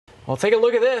Well, take a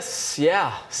look at this.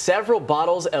 Yeah, several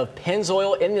bottles of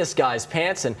Pennzoil in this guy's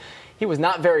pants, and he was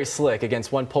not very slick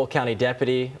against one Polk County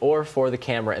deputy or for the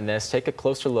camera in this. Take a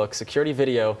closer look. Security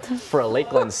video for a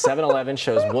Lakeland 7-Eleven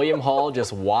shows William Hall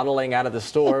just waddling out of the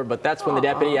store, but that's when the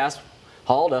deputy asked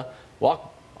Hall to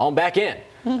walk on back in.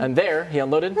 And there, he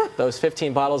unloaded those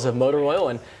 15 bottles of motor oil,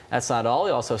 and that's not all.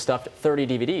 He also stuffed 30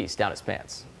 DVDs down his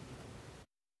pants.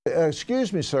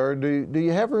 Excuse me, sir, do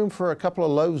you have room for a couple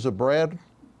of loaves of bread?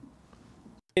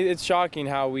 It's shocking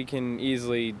how we can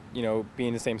easily, be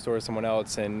in the same store as someone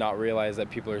else and not realize that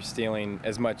people are stealing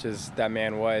as much as that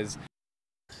man was.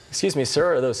 Excuse me,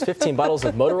 sir, are those 15 bottles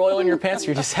of motor oil in your pants?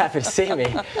 You're just happy to see me.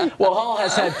 Well, Hall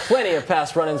has had plenty of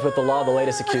past run-ins with the law. The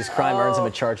latest accused crime earns him a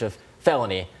charge of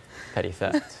felony petty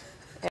theft.